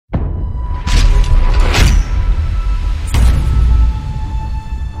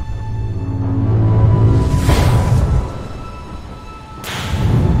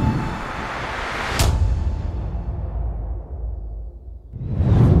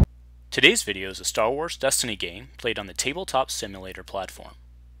Today's video is a Star Wars Destiny game played on the Tabletop Simulator platform.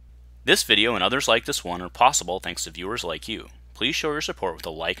 This video and others like this one are possible thanks to viewers like you. Please show your support with a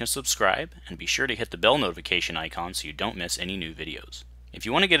like and subscribe, and be sure to hit the bell notification icon so you don't miss any new videos. If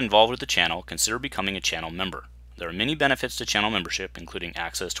you want to get involved with the channel, consider becoming a channel member. There are many benefits to channel membership, including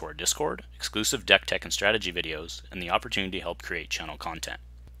access to our Discord, exclusive deck tech and strategy videos, and the opportunity to help create channel content.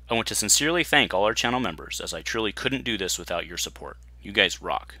 I want to sincerely thank all our channel members, as I truly couldn't do this without your support. You guys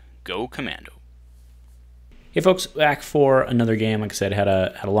rock. Go Commando. Hey folks, back for another game. Like I said, had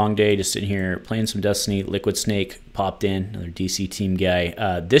a long day just sitting here playing some Destiny. Liquid Snake popped in, another DC team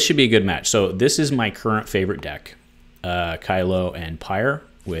guy. This should be a good match. So this is my current favorite deck. Kylo and Pyre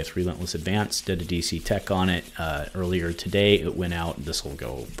with Relentless Advance. Did a DC tech on it earlier today. It went out. This will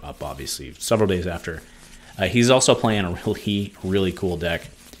go up obviously several days after. He's also playing a really cool deck.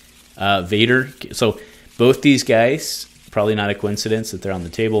 Vader. So both these guys, probably not a coincidence that they're on the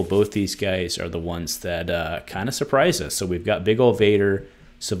table. Both these guys are the ones that kind of surprise us. So we've got big old Vader,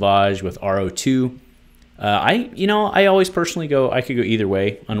 Savage with RO2. I always personally I could go either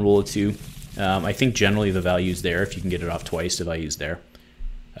way on Rule of 2. I think generally the value's there. If you can get it off twice, the value's there.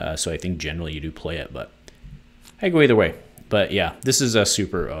 So I think generally you do play it, but I go either way. But yeah, this is a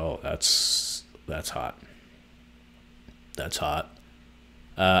super, that's hot. That's hot.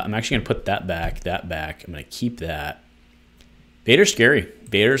 I'm actually going to put that back. I'm going to keep that. Vader's scary.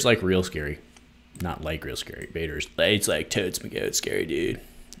 Vader's like real scary. Not like real scary. It's like totes my goat scary, dude.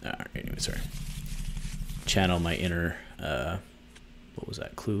 Alright, anyway, sorry. Channel my inner, what was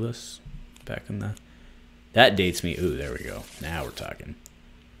that, Clueless? Back in the... That dates me. Ooh, there we go. Now we're talking.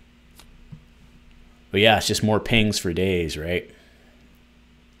 But yeah, it's just more pings for days, right?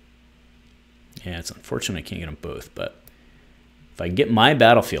 Yeah, it's unfortunate I can't get them both, but if I can get my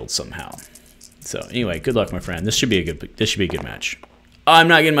battlefield somehow... So anyway, good luck, my friend. This should be a good match. I'm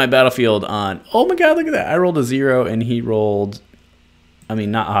not getting my battlefield on. Oh my god, look at that! I rolled a 0 and he rolled. I mean,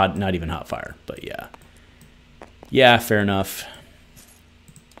 not even hot fire, but yeah, fair enough.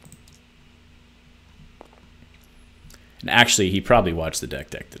 And actually, he probably watched the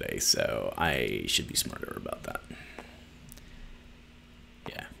deck today, so I should be smarter about that.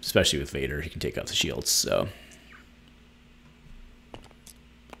 Yeah, especially with Vader, he can take off the shields. So.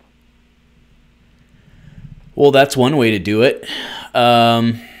 Well, that's one way to do it.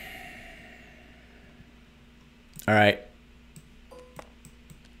 All right.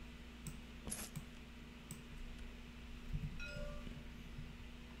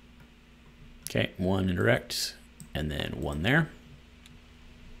 Okay, one indirect, and then one there.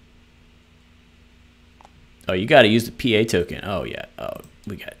 Oh, you got to use the PA token. Oh, yeah. Oh,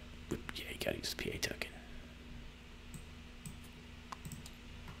 you got to use the PA token.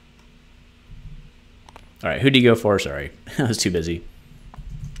 All right, who do you go for? Sorry, I was too busy.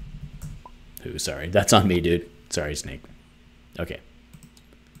 Who? Sorry, that's on me, dude. Sorry, Snake. Okay.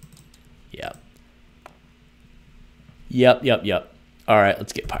 Yep. All right,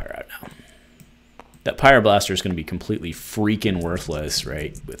 let's get Pyre out now. That Pyre Blaster is going to be completely freaking worthless,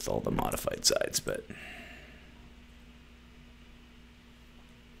 right, with all the modified sides, but...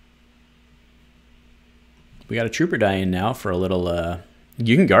 We got a Trooper die in now for a little...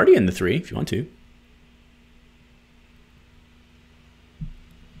 You can Guardian the 3 if you want to.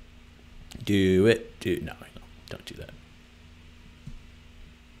 Do it. No, don't do that.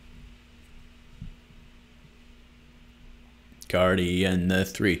 Guardian the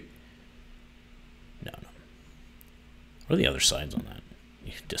 3. No. What are the other sides on that?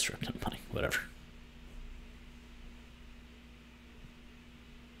 You can disrupt them, money, whatever.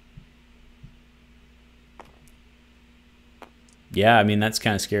 Yeah, I mean, that's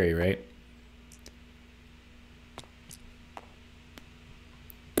kind of scary, right?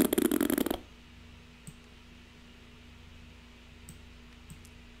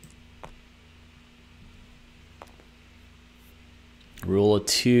 Roll a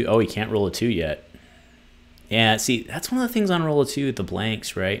 2. Oh, he can't roll a 2 yet. Yeah, see, that's one of the things on roll a 2 with the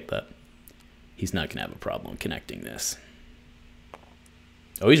blanks, right? But he's not going to have a problem connecting this.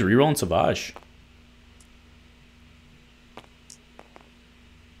 Oh, he's rerolling Savage.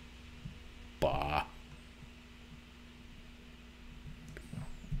 Bah.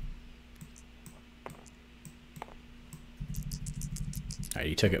 All right,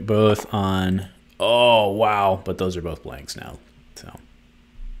 you took it both on... Oh, wow. But those are both blanks now. So,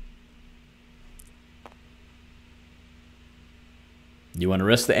 you want to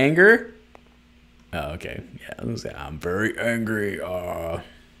risk the anger? Oh, okay. Yeah, I'm very angry. Throw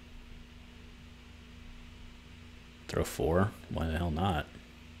 4? Why the hell not?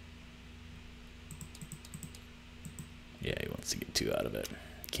 Yeah, he wants to get 2 out of it.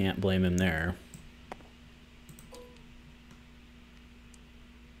 Can't blame him there.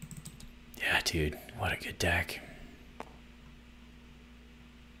 Yeah, dude, what a good deck.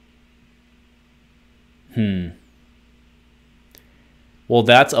 Well,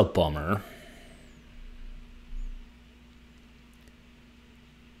 that's a bummer.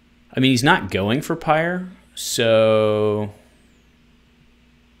 I mean, he's not going for Pyre, so...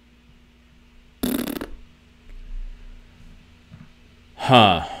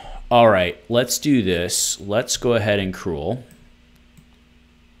 Huh. All right, let's do this. Let's go ahead and Cruel.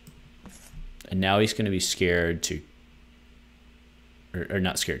 And now he's going to be scared to... Or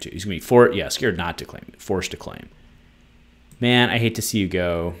not scared to. He's going to be scared not to claim. Forced to claim. Man, I hate to see you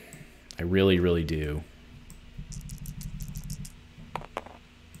go. I really, really do.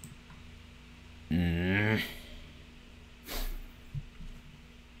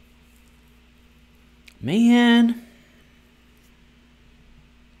 Man.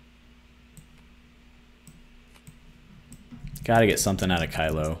 Gotta get something out of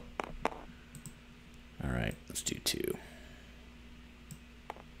Kylo. All right, let's do 2.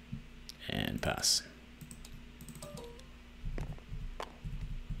 And pass.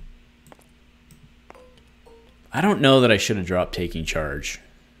 I don't know that I should have dropped taking charge.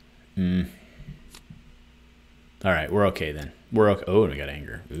 All right, we're okay then. We're okay. Oh, we got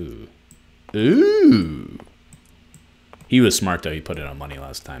anger. Ooh. Ooh. He was smart, though. He put it on money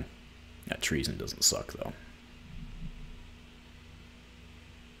last time. That treason doesn't suck, though.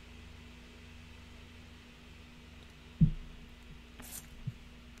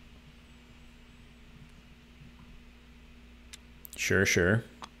 Sure, sure.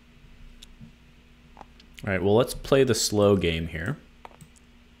 All right, well, let's play the slow game here.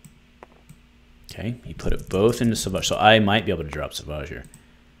 Okay, he put it both into Savage, so I might be able to drop Savage here.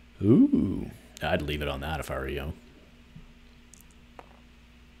 Ooh, I'd leave it on that if I were you.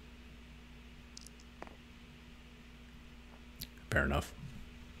 Fair enough.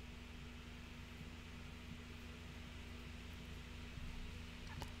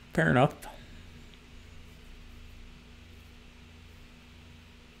 Fair enough.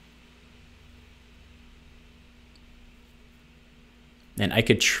 And I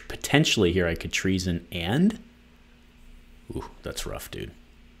could potentially here, I could treason and... Ooh, that's rough, dude.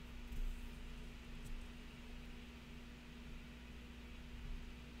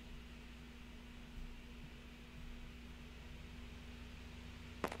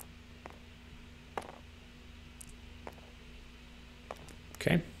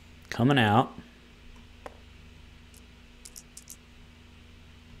 Okay, coming out.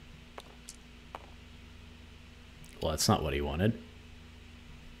 Well, that's not what he wanted.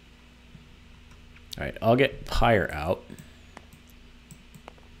 All right, I'll get Pyre out.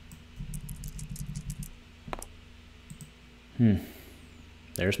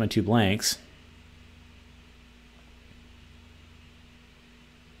 There's my 2 blanks.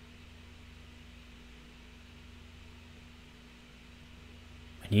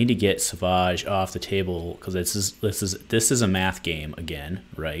 I need to get Savage off the table because this is a math game again,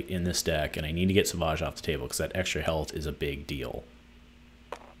 right, in this deck, and I need to get Savage off the table because that extra health is a big deal.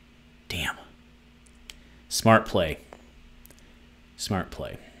 Damn. Smart play. Smart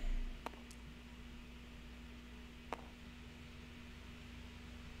play.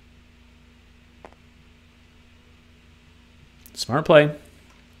 Smart play.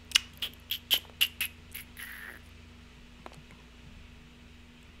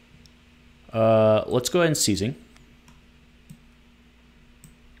 Let's go ahead and seizing.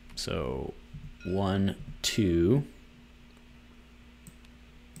 So 1, 2.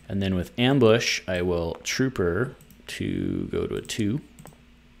 And then with ambush, I will trooper to go to a 2,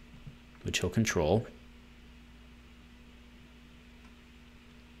 which he'll control.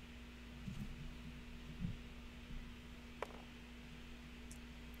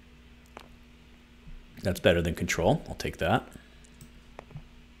 That's better than control. I'll take that.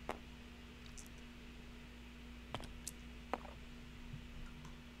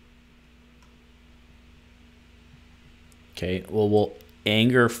 Okay, well, we'll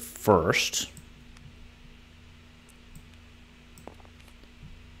anger first.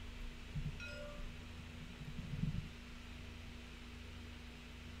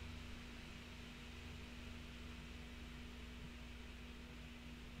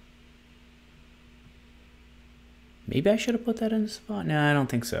 Maybe I should have put that in the spot. No, I don't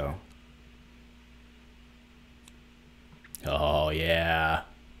think so. Oh, yeah.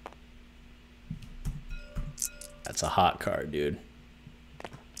 That's a hot card, dude.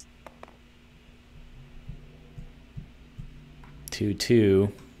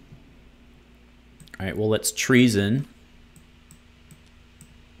 Two. All right, well, let's treason.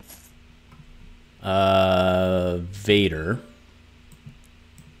 Vader.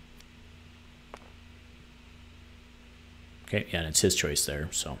 Okay, yeah, and it's his choice there,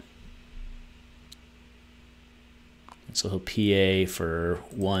 so. And so he'll PA for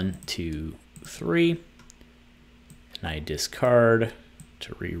 1, 2, 3. And I discard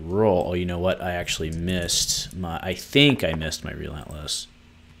to re-roll. Oh, you know what? I actually missed my, I think I missed my Relentless.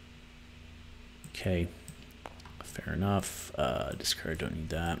 Okay, fair enough. Discard, don't need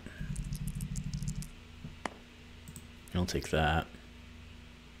that. I'll take that.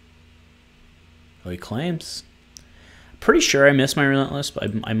 Oh, he claims. Pretty sure I missed my Relentless, but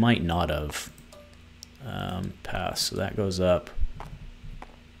I might not have. Pass, so that goes up.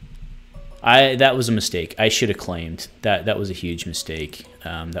 That was a mistake. I should have claimed. That was a huge mistake.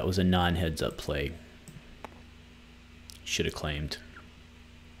 That was a non-heads-up play. Should have claimed.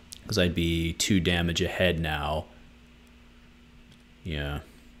 Because I'd be 2 damage ahead now. Yeah.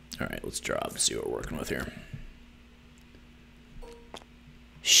 Alright, let's drop. See what we're working with here.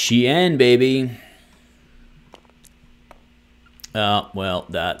 Shien, baby. Well,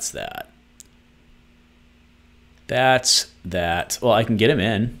 that's that. That's that. Well, I can get him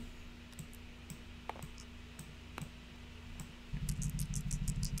in.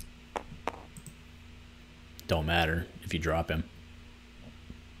 Don't matter if you drop him.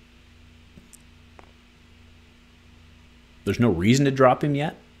 There's no reason to drop him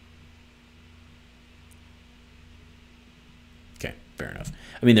yet. Okay, fair enough.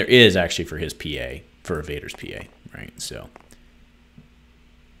 I mean, there is actually for his PA, for Vader's PA, right? So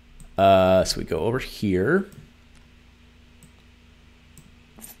we go over here.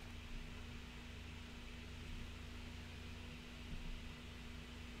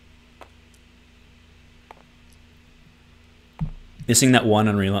 Missing that one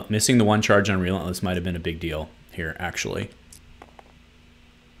on missing the 1 charge on Relentless might have been a big deal here, actually.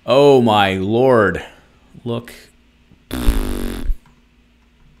 Oh my lord. Look.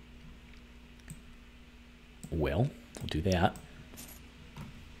 Well, I'll do that.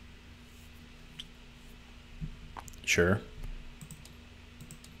 Sure.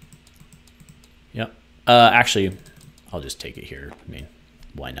 Yep. Actually, I'll just take it here. I mean,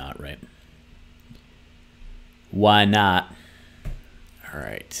 why not, right? Why not? All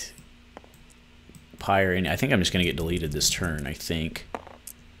right. Pyre, and I think I'm just going to get deleted this turn, I think.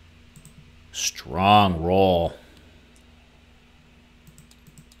 Strong roll.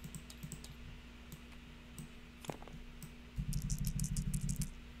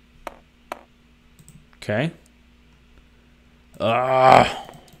 Okay.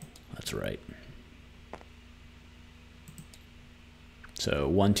 That's right. So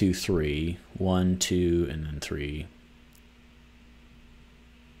 1, 2, 3. 1, 2, and then 3.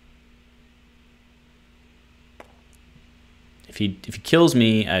 If he kills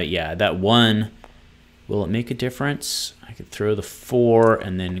me, yeah, that 1, will it make a difference? I could throw the 4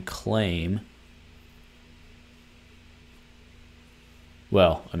 and then claim.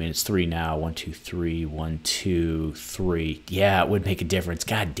 Well, I mean, it's 3 now. 1, 2, 3. 1, 2, 3. Yeah, it would make a difference.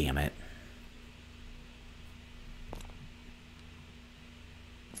 God damn it.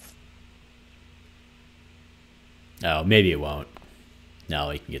 Oh, maybe it won't. No,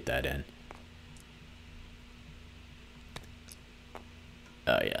 he can get that in.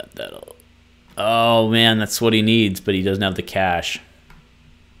 Oh, yeah, that'll... Oh, man, that's what he needs, but he doesn't have the cash.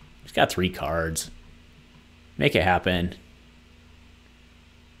 He's got 3 cards. Make it happen.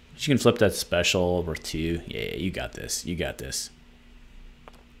 You can flip that special worth 2. Yeah, you got this. You got this.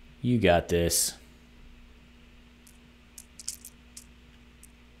 You got this.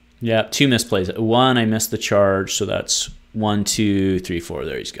 Yeah, 2 misplays. 1, I missed the charge, so that's 1, 2, 3, 4.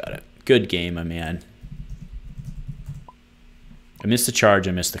 There, he's got it. Good game, my man. I missed the charge,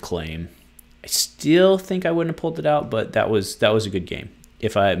 I missed the claim. I still think I wouldn't have pulled it out, but that was a good game.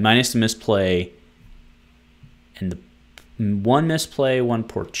 If I minus the misplay and the 1 misplay, 1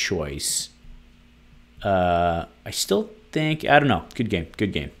 poor choice, I still think, I don't know. Good game.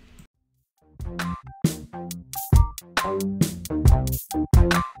 Good game.